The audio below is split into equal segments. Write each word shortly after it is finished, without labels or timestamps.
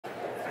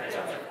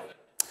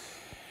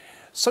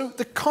So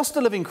the cost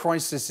of living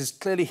crisis is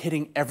clearly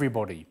hitting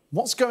everybody.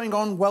 What's going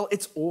on? Well,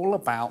 it's all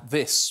about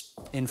this,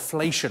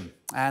 inflation.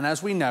 And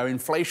as we know,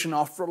 inflation,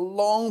 after a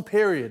long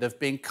period of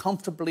being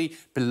comfortably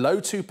below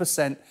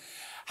 2%,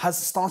 has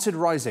started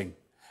rising.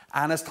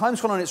 And as time's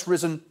gone on, it's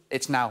risen.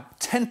 It's now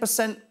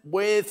 10%,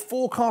 with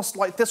forecasts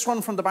like this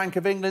one from the Bank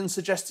of England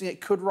suggesting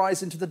it could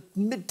rise into the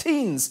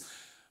mid-teens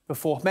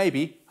before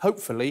maybe,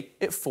 hopefully,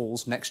 it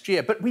falls next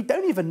year. But we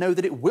don't even know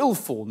that it will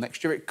fall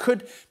next year. It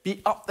could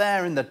be up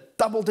there in the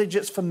double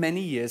digits for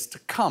many years to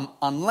come,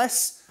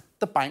 unless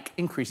the bank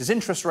increases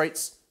interest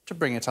rates to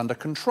bring it under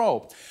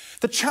control.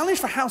 The challenge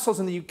for households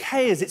in the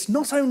UK is it's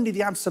not only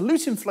the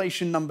absolute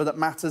inflation number that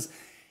matters,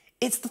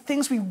 it's the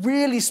things we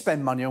really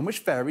spend money on, which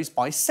varies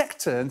by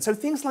sector. And so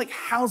things like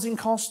housing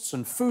costs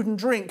and food and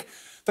drink,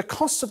 the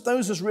costs of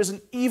those has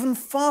risen even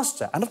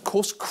faster. And of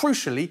course,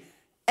 crucially,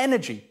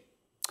 energy.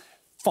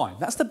 Fine,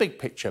 that's the big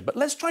picture, but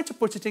let's try to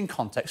put it in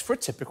context for a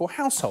typical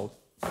household.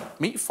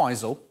 Meet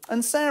Faisal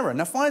and Sarah.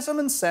 Now, Faisal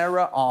and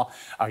Sarah are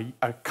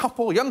a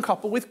young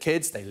couple with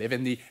kids. They live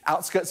in the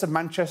outskirts of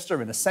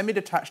Manchester in a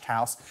semi-detached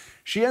house.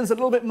 She earns a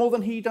little bit more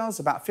than he does,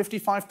 about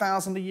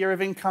 £55,000 a year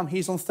of income.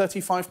 He's on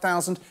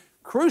 £35,000.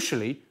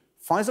 Crucially,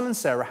 Faisal and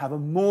Sarah have a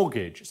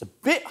mortgage. It's a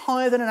bit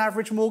higher than an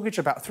average mortgage,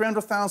 about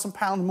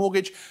 £300,000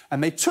 mortgage,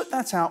 and they took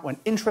that out when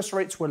interest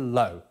rates were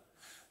low.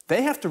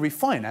 They have to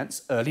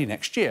refinance early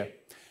next year.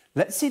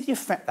 Let's see the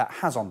effect that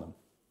has on them.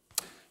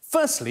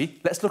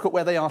 Firstly, let's look at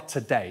where they are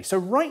today. So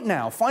right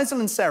now, Faisal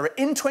and Sarah,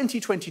 in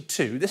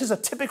 2022, this is a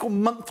typical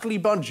monthly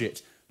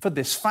budget for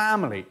this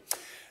family.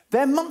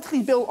 Their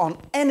monthly bill on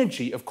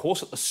energy, of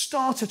course, at the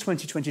start of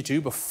 2022,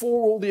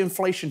 before all the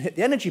inflation hit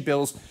the energy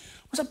bills,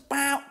 was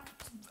about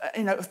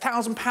 £1,000,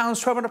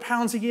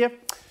 £1,200 a year.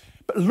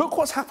 But look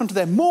what's happened to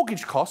their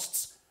mortgage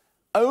costs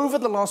over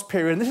the last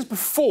period, and this is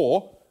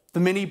before the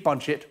mini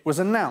budget was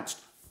announced.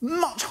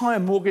 Much higher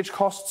mortgage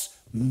costs,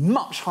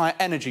 much higher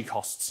energy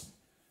costs.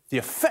 The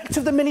effect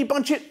of the mini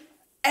budget,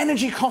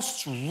 energy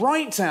costs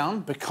right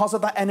down because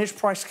of that energy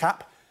price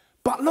cap.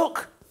 But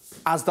look,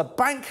 as the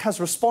bank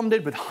has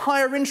responded with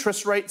higher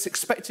interest rates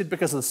expected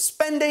because of the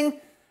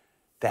spending,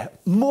 their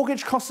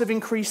mortgage costs have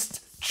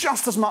increased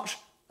just as much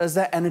as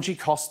their energy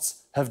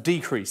costs have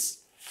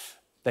decreased.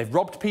 They've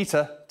robbed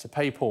Peter to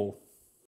pay Paul.